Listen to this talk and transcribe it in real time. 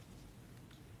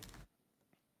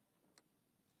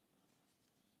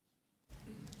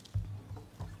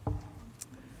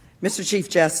Mr. Chief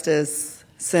Justice,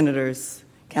 Senators,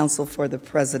 Counsel for the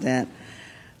President,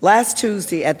 last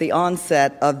Tuesday at the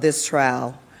onset of this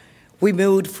trial, we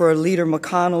moved for Leader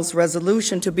McConnell's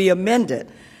resolution to be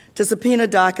amended to subpoena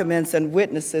documents and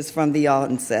witnesses from the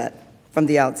outset.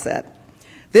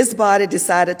 This body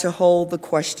decided to hold the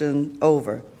question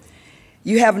over.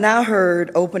 You have now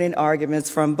heard opening arguments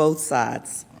from both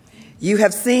sides. You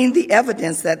have seen the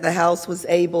evidence that the House was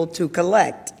able to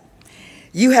collect.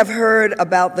 You have heard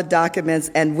about the documents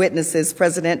and witnesses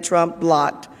President Trump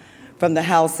blocked from the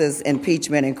House's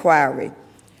impeachment inquiry.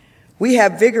 We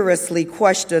have vigorously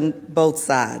questioned both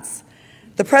sides.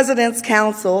 The President's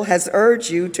counsel has urged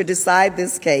you to decide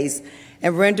this case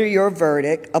and render your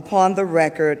verdict upon the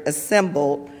record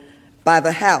assembled by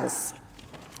the House.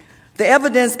 The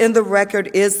evidence in the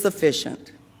record is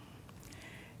sufficient.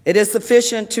 It is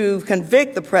sufficient to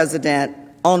convict the President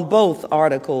on both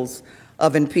articles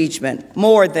of impeachment,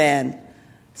 more than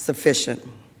sufficient.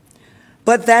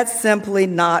 But that's simply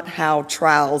not how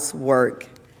trials work.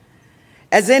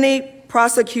 As any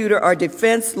prosecutor or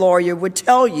defense lawyer would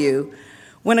tell you,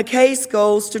 when a case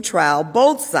goes to trial,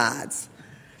 both sides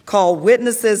call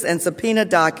witnesses and subpoena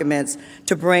documents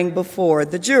to bring before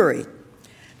the jury.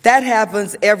 That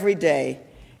happens every day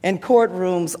in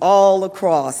courtrooms all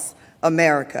across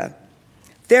America.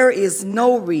 There is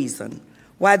no reason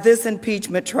why this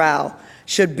impeachment trial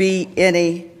should be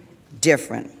any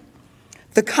different.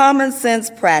 The common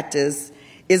sense practice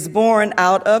is born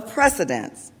out of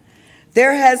precedents.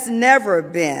 There has never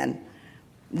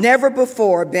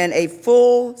before been a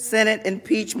full Senate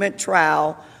impeachment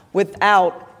trial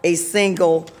without a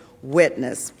single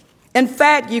witness. In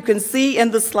fact, you can see in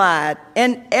the slide,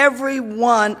 in every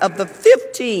one of the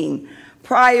 15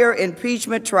 prior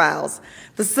impeachment trials,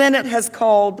 the Senate has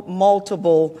called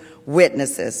multiple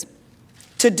witnesses.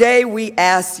 Today, we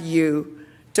ask you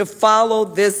to follow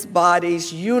this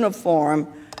body's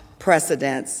uniform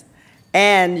precedents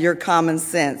and your common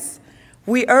sense.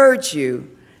 We urge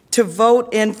you to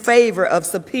vote in favor of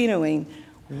subpoenaing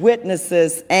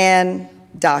witnesses and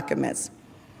documents.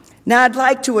 Now, I'd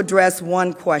like to address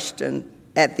one question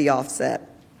at the offset.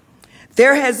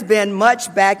 There has been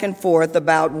much back and forth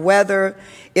about whether,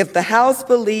 if the House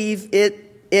believes it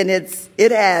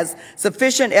has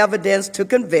sufficient evidence to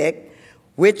convict,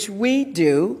 which we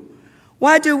do,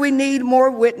 why do we need more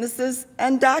witnesses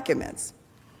and documents?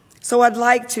 So I'd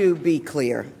like to be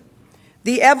clear.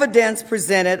 The evidence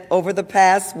presented over the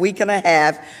past week and a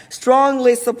half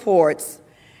strongly supports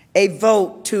a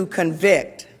vote to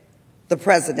convict the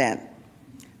President.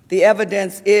 The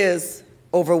evidence is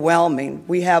overwhelming.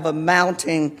 We have a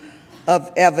mountain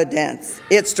of evidence.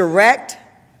 It's direct,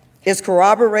 it's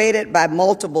corroborated by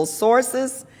multiple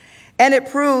sources, and it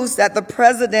proves that the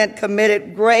President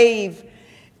committed grave,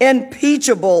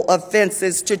 impeachable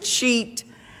offenses to cheat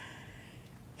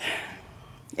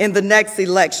in the next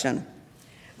election.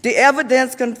 The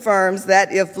evidence confirms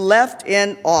that if left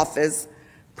in office,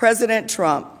 President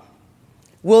Trump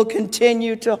will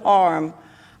continue to harm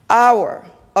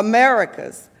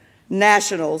America's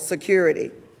national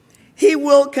security. He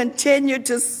will continue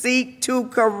to seek to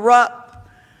corrupt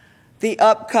the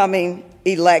upcoming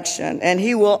election, and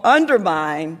he will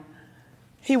undermine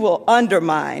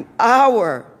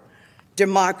our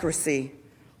democracy,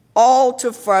 all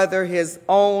to further his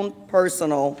own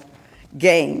personal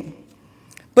gain.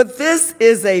 But this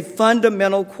is a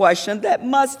fundamental question that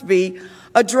must be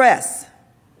addressed.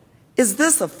 Is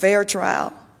this a fair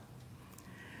trial?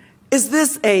 Is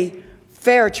this a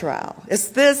fair trial? Is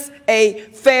this a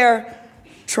fair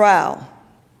trial?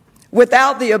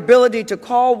 Without the ability to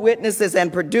call witnesses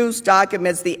and produce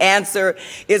documents, the answer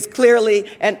is clearly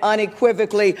and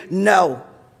unequivocally no.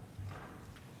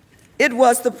 It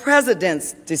was the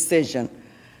President's decision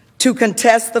to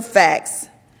contest the facts,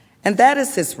 and that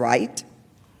is his right.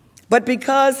 But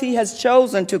because he has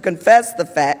chosen to contest the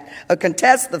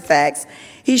facts,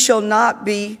 he shall not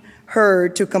be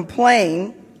heard to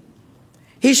complain.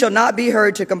 He shall not be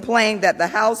heard to complain that the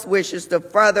House wishes to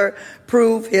further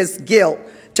prove his guilt,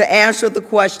 to answer the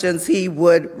questions he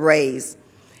would raise.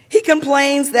 He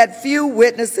complains that few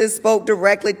witnesses spoke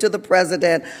directly to the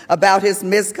President about his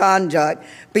misconduct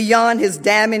beyond his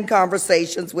damning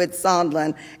conversations with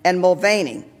Sondland and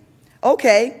Mulvaney.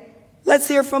 Okay, let's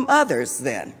hear from others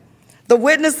then. The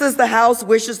witnesses the House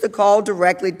wishes to call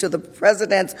directly to the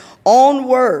President's own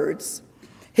words,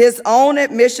 his own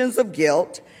admissions of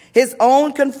guilt, his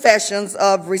own confessions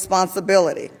of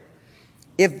responsibility.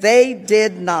 If they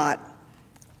did not,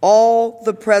 all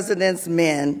the President's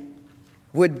men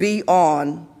would be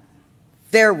on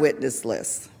their witness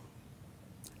list,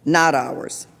 not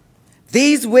ours.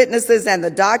 These witnesses and the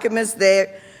documents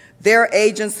their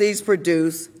agencies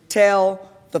produce tell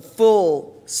the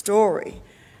full story.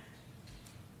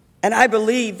 And I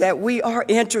believe that we are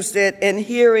interested in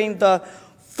hearing the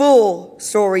full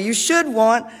story. You should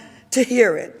want to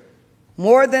hear it.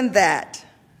 More than that,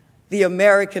 the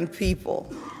American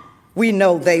people, we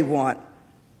know they want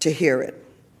to hear it.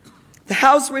 The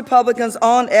House Republicans'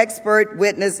 own expert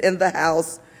witness in the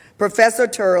House, Professor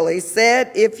Turley,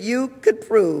 said if you could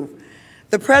prove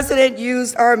the president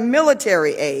used our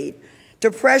military aid to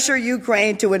pressure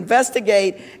Ukraine to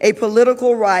investigate a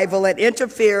political rival and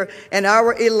interfere in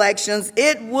our elections,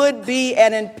 it would be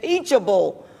an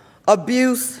impeachable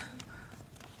abuse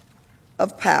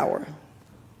of power.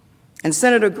 And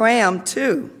Senator Graham,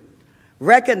 too,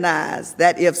 recognized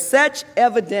that if such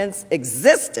evidence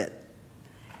existed,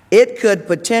 it could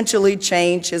potentially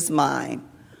change his mind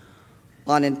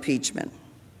on impeachment.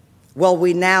 Well,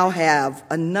 we now have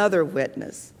another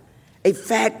witness, a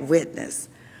fact witness,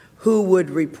 who would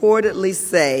reportedly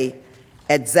say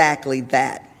exactly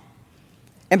that.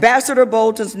 Ambassador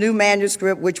Bolton's new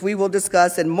manuscript, which we will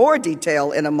discuss in more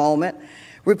detail in a moment,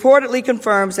 reportedly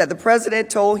confirms that the president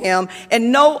told him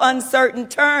in no uncertain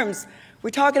terms. We're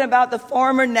talking about the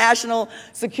former national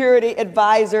security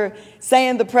advisor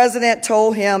saying the president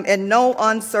told him in no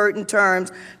uncertain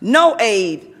terms, no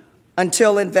aid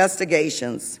until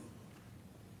investigations,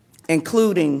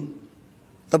 including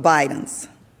the Bidens.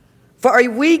 For a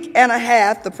week and a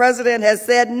half, the president has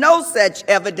said no such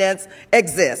evidence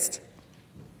exists.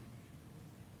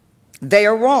 They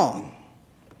are wrong.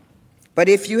 But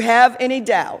if you have any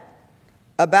doubt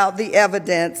about the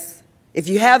evidence,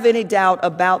 the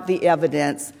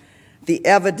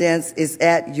evidence is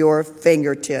at your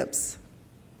fingertips.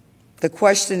 The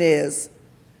question is,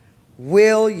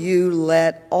 will you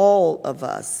let all of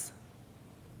us,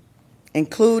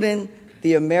 including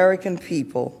the American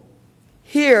people,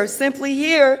 simply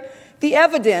hear the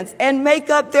evidence and make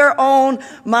up their own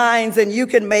minds? And you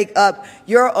can make up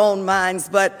your own minds,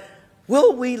 but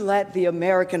will we let the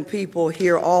American people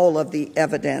hear all of the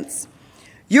evidence?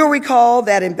 You'll recall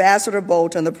that Ambassador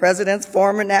Bolton, the president's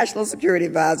former national security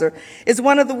advisor, is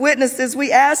one of the witnesses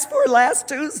we asked for last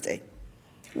Tuesday.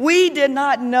 We did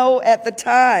not know at the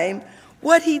time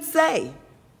what he'd say.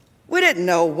 We didn't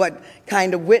know what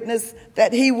kind of witness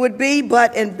that he would be,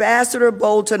 but Ambassador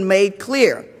Bolton made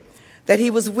clear that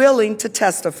he was willing to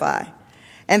testify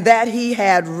and that he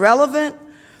had relevant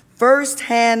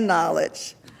firsthand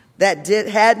knowledge that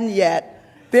hadn't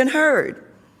yet been heard.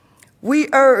 We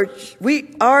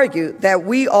argued that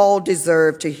we all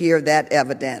deserve to hear that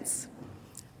evidence,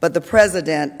 but the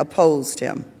president opposed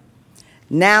him.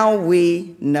 Now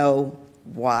we know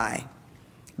why.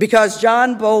 Because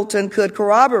John Bolton could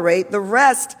corroborate the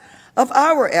rest of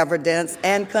our evidence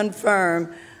and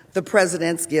confirm the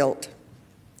president's guilt.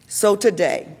 So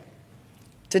today,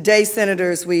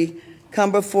 senators, we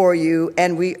come before you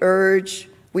and we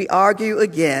argue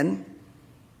again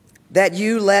that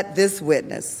you let this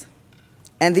witness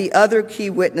and the other key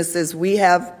witnesses we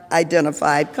have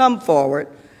identified come forward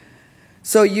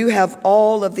so you have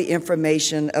all of the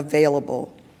information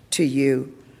available to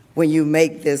you when you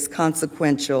make this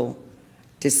consequential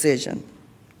decision.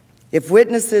 If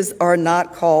witnesses are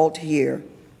not called here,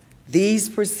 these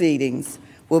proceedings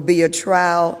will be a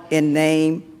trial in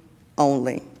name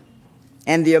only.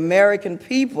 And the American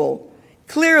people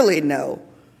clearly know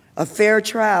a fair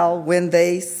trial when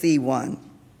they see one.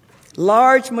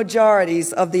 Large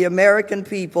majorities of the American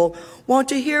people want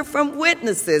to hear from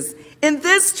witnesses in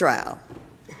this trial,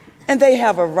 and they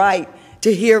have a right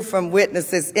to hear from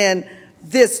witnesses in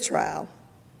this trial.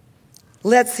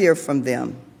 Let's hear from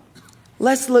them.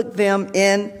 Let's look them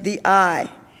in the eye,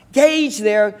 gauge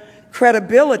their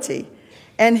credibility,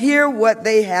 and hear what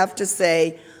they have to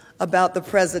say about the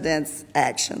president's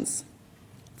actions.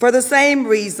 For the same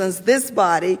reasons, this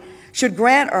body should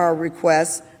grant our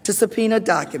request to subpoena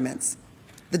documents,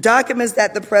 the documents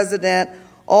that the president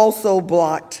also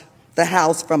blocked the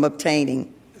House from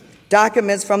obtaining,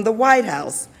 documents from the White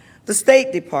House, the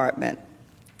State Department,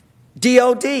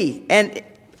 DOD, and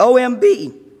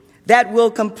OMB that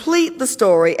will complete the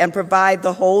story and provide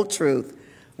the whole truth,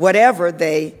 whatever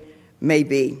they may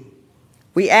be.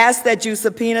 We ask that you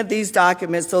subpoena these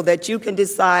documents so that you can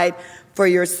decide for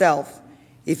yourself.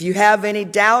 If you have any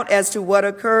doubt as to what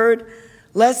occurred,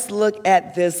 let's look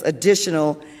at this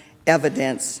additional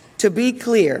evidence. To be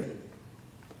clear,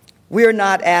 we're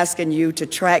not asking you to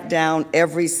track down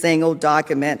every single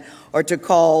document or to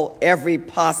call every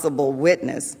possible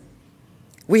witness.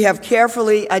 We have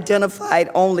carefully identified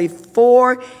only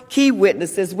 4 key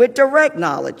witnesses with direct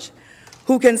knowledge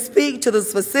who can speak to the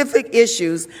specific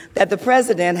issues that the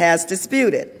president has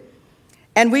disputed.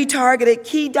 And we targeted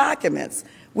key documents,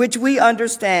 which we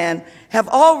understand have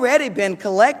already been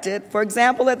collected, for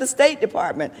example, at the State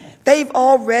Department. They've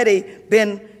already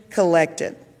been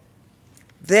collected.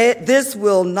 This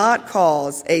will not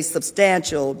cause a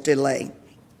substantial delay.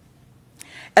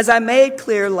 As I made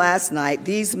clear last night,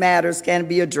 these matters can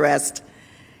be addressed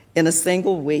in a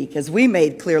single week. As we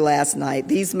made clear last night,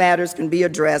 these matters can be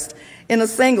addressed in a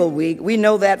single week. We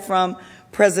know that from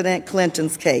President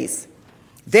Clinton's case.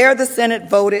 There, the Senate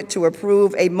voted to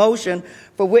approve a motion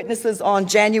for witnesses on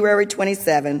January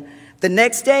 27. The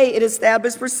next day, it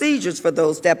established procedures for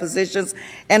those depositions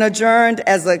and adjourned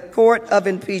as a court of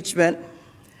impeachment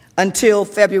until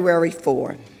February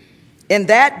 4. In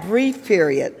that brief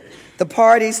period, the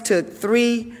parties took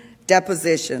 3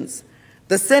 depositions.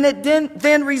 The Senate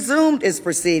then resumed its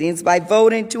proceedings by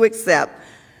voting to accept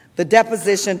the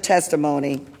deposition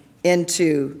testimony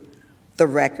into the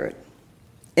record.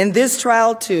 In this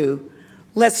trial, too,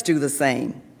 let's do the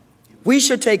same. We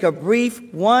should take a brief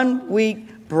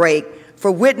 1-week break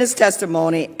for witness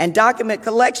testimony and document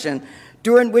collection,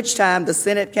 during which time the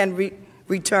Senate can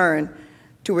return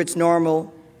to its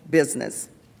normal business.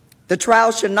 The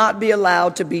trial should not be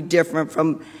allowed to be different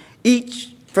from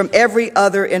every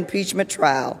other impeachment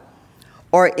trial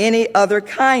or any other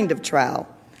kind of trial,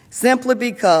 simply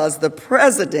because the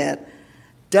president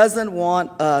doesn't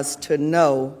want us to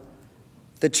know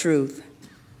the truth.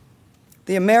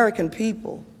 The American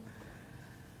people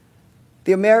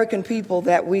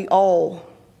that we all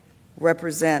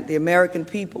represent, the American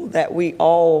people that we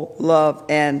all love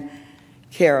and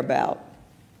care about,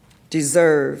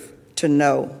 deserve to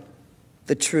know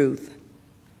the truth.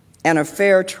 And a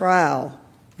fair trial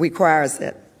requires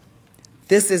it.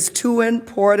 This is too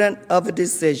important of a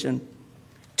decision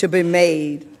to be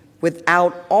made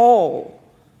without all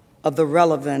of the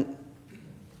relevant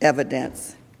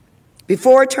evidence.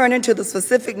 Before turning to the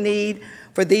specific need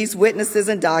for these witnesses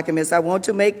and documents, I want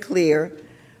to make clear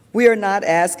we are not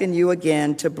asking you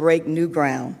again to break new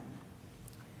ground.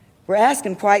 We're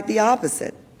asking quite the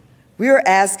opposite. We are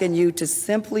asking you to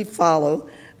simply follow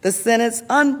the Senate's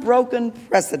unbroken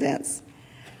precedents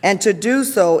and to do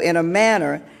so in a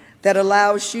manner that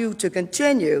allows you to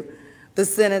continue the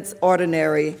Senate's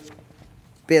ordinary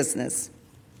business.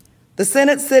 The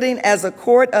Senate, sitting as a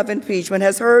court of impeachment,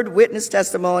 has heard witness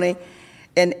testimony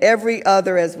in every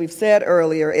other, as we've said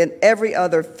earlier, in every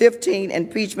other 15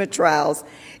 impeachment trials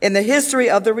in the history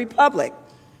of the Republic.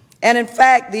 And in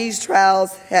fact, these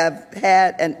trials have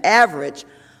had an average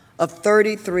of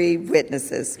 33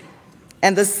 witnesses.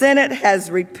 And the Senate has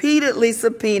repeatedly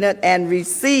subpoenaed and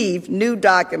received new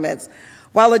documents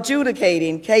while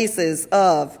adjudicating cases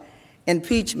of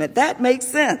impeachment. That makes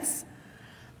sense.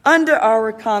 Under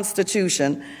our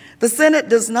Constitution, the Senate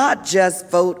does not just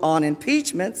vote on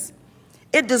impeachments.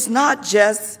 It does not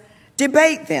just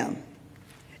debate them.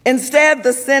 Instead,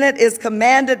 the Senate is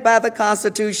commanded by the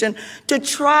Constitution to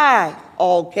try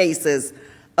all cases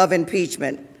of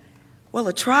impeachment. Well,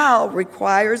 a trial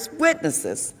requires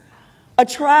witnesses. A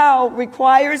trial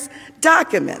requires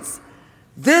documents.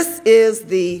 This is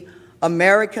the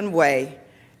American way,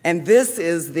 and this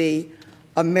is the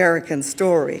American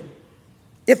story.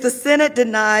 If the Senate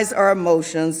denies our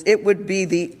motions, it would be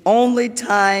the only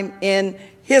time in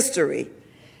history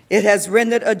it has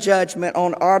rendered a judgment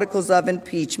on articles of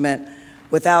impeachment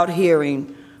without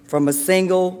hearing from a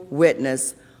single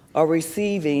witness or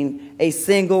receiving a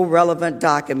single relevant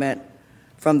document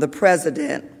from the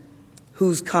president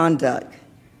whose conduct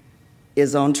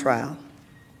is on trial.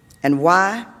 And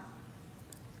why?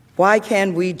 How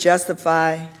can we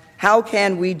justify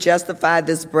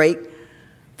this break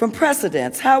from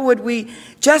precedents? How would we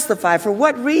justify, for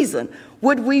what reason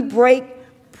would we break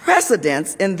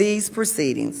precedents in these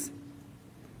proceedings?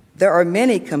 There are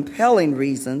many compelling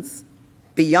reasons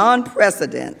beyond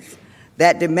precedents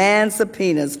that demand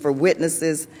subpoenas for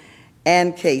witnesses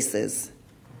and cases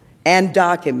and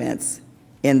documents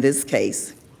in this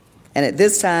case. And at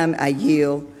this time, I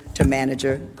yield to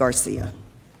Manager Garcia.